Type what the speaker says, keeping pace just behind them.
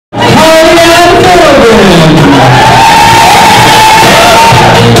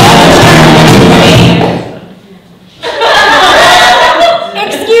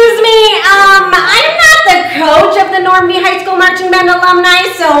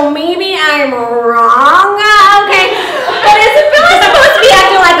so maybe I'm wrong, okay? But is Phyllis supposed to be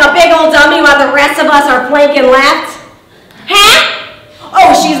acting like a big old dummy while the rest of us are flanking left? Huh?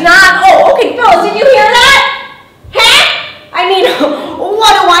 Oh, she's not? Oh, okay, Phyllis, did you hear that? Huh? I mean,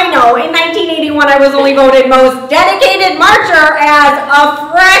 what do I know? In 1981, I was only voted most dedicated marcher as a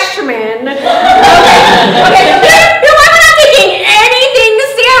freshman. Okay, you know, I'm not taking anything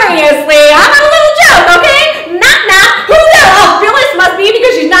seriously. I'm a little joke, okay? Knock, knock. Who's there? Oh, Phyllis must be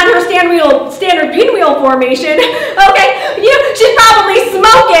because she's not in her standard pinwheel formation. Okay, she's probably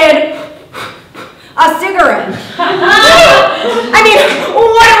smoking a cigarette. I mean,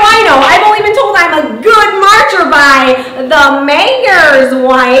 what do I know? I've only been told I'm a good marcher by the mayor's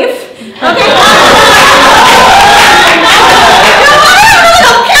wife. Okay,